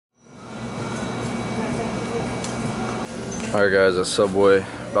Alright guys, at Subway,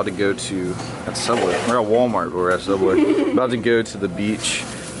 about to go to, at Subway, we're at Walmart, but we're at Subway. About to go to the beach,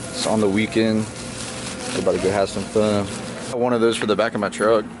 it's on the weekend, so about to go have some fun. I got one of those for the back of my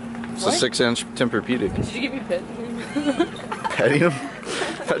truck. It's what? A 6-inch Tempur-Pedic. Did you give me a pet? Petting him?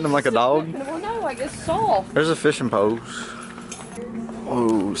 Petting him like a dog? Well, no, like it's soft. There's a fishing pose.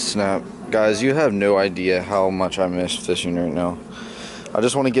 Oh snap. Guys, you have no idea how much I miss fishing right now. I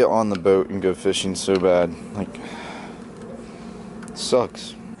just want to get on the boat and go fishing so bad. Like, it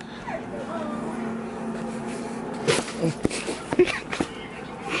sucks.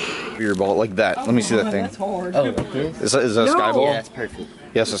 Your ball like that. Let me see that thing. That's hard. Oh, like this? Is that a sky ball? Yeah, that's perfect.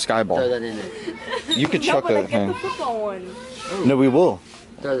 Yes, a sky Throw ball. that in there. You could chuck that thing. Football one. No, we will.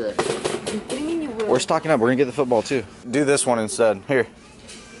 Throw that. What do you mean you will? We're stocking up. We're gonna get the football too. Do this one instead. Here.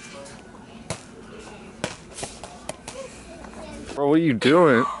 Bro, what are you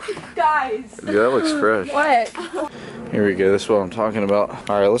doing? Guys. Yeah, that looks fresh. What? Here we go. That's what I'm talking about.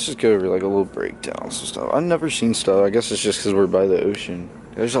 All right, let's just go over like a little breakdown of some stuff. I've never seen stuff. I guess it's just because we're by the ocean.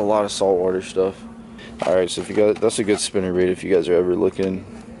 There's a lot of saltwater stuff. All right, so if you guys, that's a good spinner bait if you guys are ever looking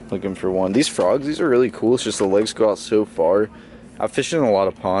for one. These frogs, these are really cool. It's just the legs go out so far. I've fished in a lot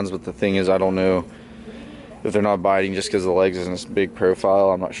of ponds, but the thing is, I don't know if they're not biting just because the legs isn't this big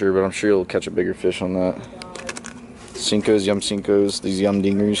profile. I'm not sure, but I'm sure you'll catch a bigger fish on that. Cincos, Yum Cincos, these Yum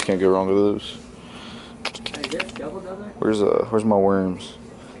Dingers, can't go wrong with those. Where's my worms?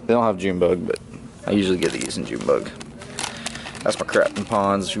 They don't have June bug, but I usually get these in June bug. That's my crap in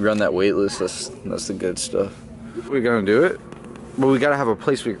ponds. You run that wait list, that's the good stuff. We're gonna do it, but we gotta have a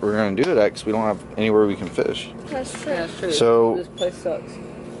place we're gonna do it at because we don't have anywhere we can fish. That's true. That's true. So this place sucks.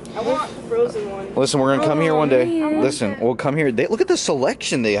 I want the frozen one. listen, we're gonna come here one day. Listen, we'll come here. Look at the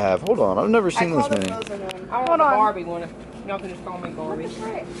selection they have. Hold on, I've never seen this many. I want the Barbie one. Y'all can just call me Barbie.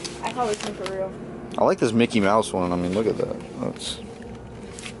 I call this one for real. I like this Mickey Mouse one. I mean, look at that. That's.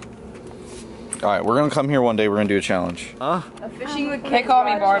 All right, we're gonna come here one day. We're gonna do a challenge. Huh? A fishing with They call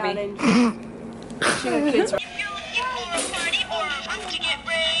me Barbie. Fishing with kids.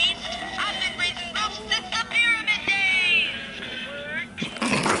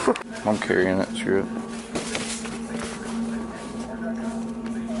 I'm carrying it. Screw it.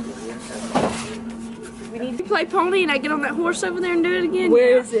 We need to play pony and I get on that horse over there and do it again.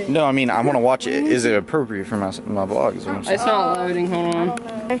 Where is it? No, I mean, I want to watch it. Is it appropriate for my vlog? Is what I'm saying. It's not loading. Hold on.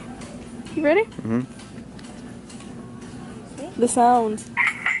 You ready? Mm-hmm. The sounds.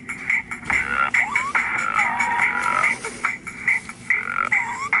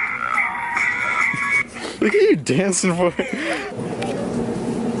 Look at you dancing for it.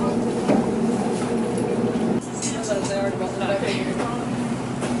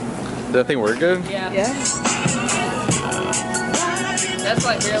 Did that thing work good? Yeah. Yeah. That's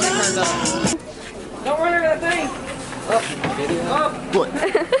like barely turned up. Don't run over that thing. What?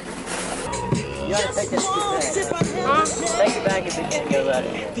 You gotta take that shit back. Take it back if it can't go at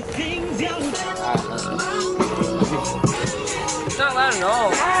it. It's not loud at all.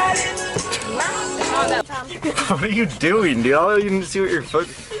 It's not that. What are you doing, dude? I don't even see what your foot.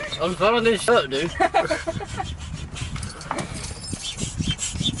 I'm throwing this shit up, dude.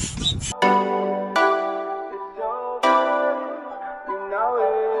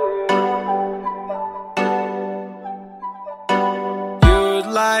 You'd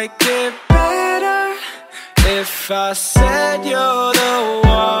like it better if I said you're the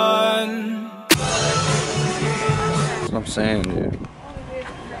one. That's what I'm saying, dude.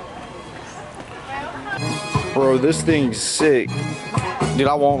 Bro, this thing's sick. Dude,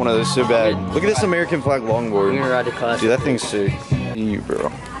 I want one of those so bad. Look at this American flag longboard. We're gonna ride the class. Dude, that thing's sick. You,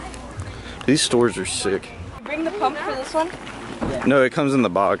 bro. These stores are sick. Bring the pump for this one. No, it comes in the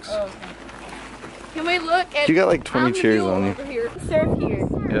box. Oh, okay. Can we look at? You got like 20 chairs on you. Over here. Surf here.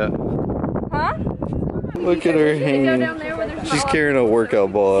 Yeah. Huh? Look at her Go hanging. down there where there's She's no- carrying a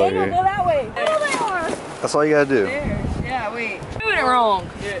workout ball out Daniel, here. go that way. There they are. That's all you gotta do. Yeah, wait. Doing it wrong.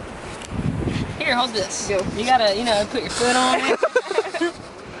 Here, hold this. Go. You gotta, you know, put your foot on it.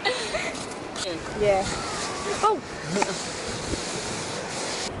 Yeah. Oh.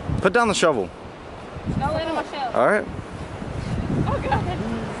 Put down the shovel. Don't let him myself. All right. Oh God.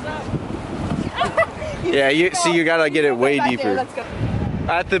 Yeah, you see, you gotta get it way Back there, deeper. let's go.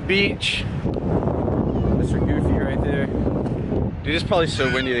 At the beach. Mr. Goofy right there. Dude, it's probably so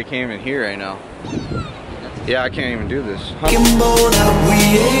windy they can't even hear right now. Yeah, I can't even do this. We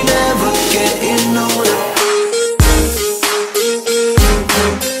ain't ever getting older.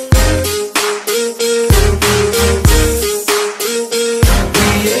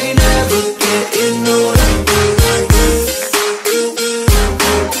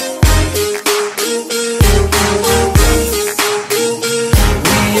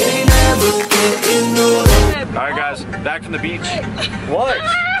 beach. What?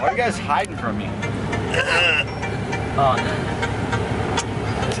 Why are you guys hiding from me? Oh, no.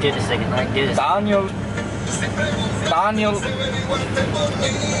 Let's do this second. Like, do this. Daniel.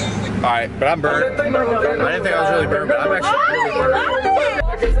 Alright, but I'm burnt. I didn't think I was really burnt, but I'm actually really burnt.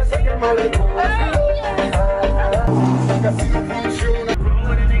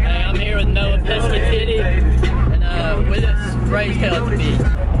 Hey, I'm here with Noah Pescatitty and with us, Ray's Tail at the beach.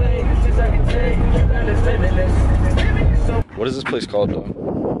 What is this place called, though?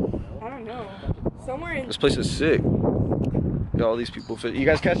 I don't know. Somewhere in. This place is sick. Got all these people fish. You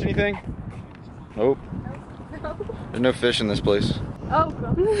guys catch anything? Nope. There's no fish in this place. Oh,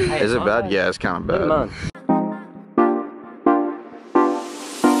 God. Is it bad? Yeah, it's kind of bad.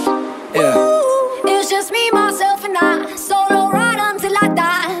 It's just me, myself, and I. Solo ride until I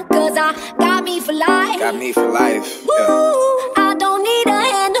die. Cause I got me for life. Got me for life. Yeah. I don't need a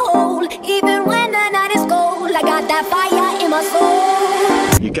hand to hold. Even when the night is cold. I got that fire in my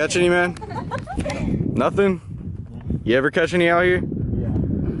soul. You catch any, man? Nothing? You ever catch any out here? Yeah.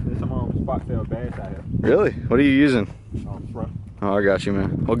 There's some spot tail bass out here. Really? What are you using? Front. Oh, I got you,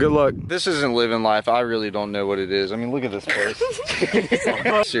 man. Well, good luck. This isn't living life. I really don't know what it is. I mean, look at this place.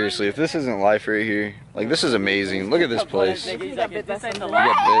 Seriously, if this isn't life right here, like, this is amazing. Look at this place. You got bit. I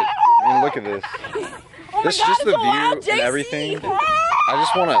mean, look at this. This just the view and everything. I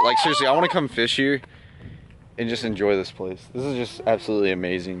just want to, like, seriously, I want to come fish here and just enjoy this place. This is just absolutely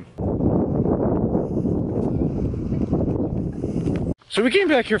amazing. So we came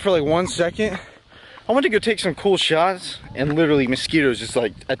back here for like 1 second. I went to go take some cool shots and literally mosquitoes just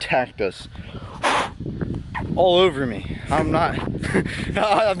like attacked us all over me. I'm not,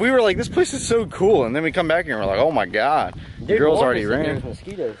 we were like, this place is so cool. And then we come back here and we're like, oh my God, the girls already ran.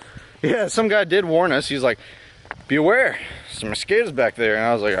 Mosquitoes. Yeah, some guy did warn us. He's like, be aware, some mosquitoes back there. And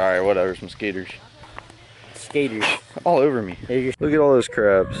I was like, all right, whatever, some skaters. Skaters. All over me. Look at all those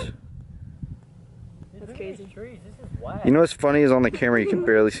crabs. That's crazy. Trees. This is wild. You know what's funny is on the camera you can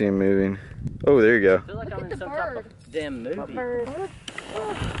barely see him moving. Oh, there you go. I feel like I'm in some type of damn movie.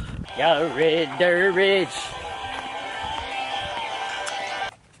 Yo, Red Dirt Ridge.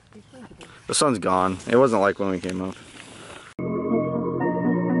 The sun's gone. It wasn't like when we came up.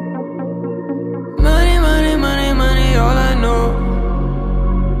 Money, money, money, money, all I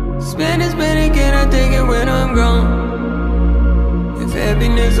know. Spend it, can I take it when I'm gone? If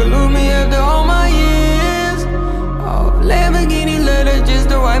happiness elude me after all my years, oh, Lamborghini leather just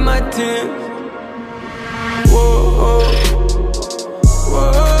to wipe my tears. Whoa, whoa,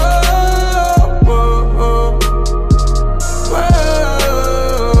 whoa, whoa.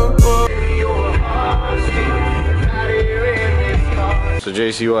 So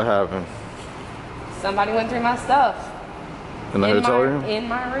JC, what happened? Somebody went through my stuff. In the hotel room? In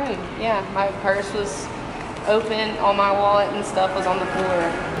my room, yeah. My purse was open, all my wallet and stuff was on the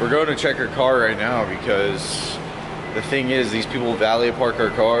floor. We're going to check her car right now because the thing is, these people valet park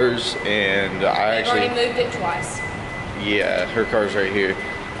our cars, and I They've already moved it twice. Yeah, her car's right here.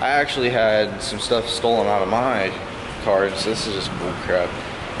 I actually had some stuff stolen out of my car, so this is just bull crap.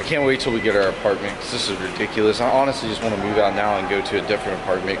 I can't wait till we get our apartment because this is ridiculous. I honestly just want to move out now and go to a different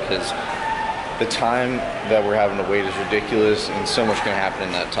apartment because the time that we're having to wait is ridiculous and so much can happen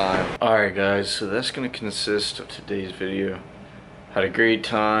in that time. Alright guys, so that's going to consist of today's video. Had a great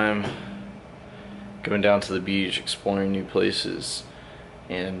time going down to the beach, exploring new places,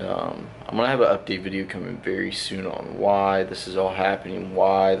 and I'm going to have an update video coming very soon on why this is all happening,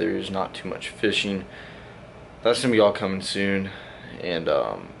 why there's not too much fishing. That's going to be all coming soon, and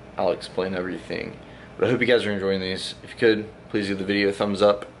I'll explain everything. But I hope you guys are enjoying these. If you could, please give the video a thumbs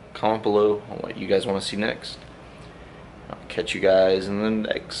up. Comment below on what you guys want to see next. I'll catch you guys in the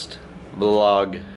next vlog.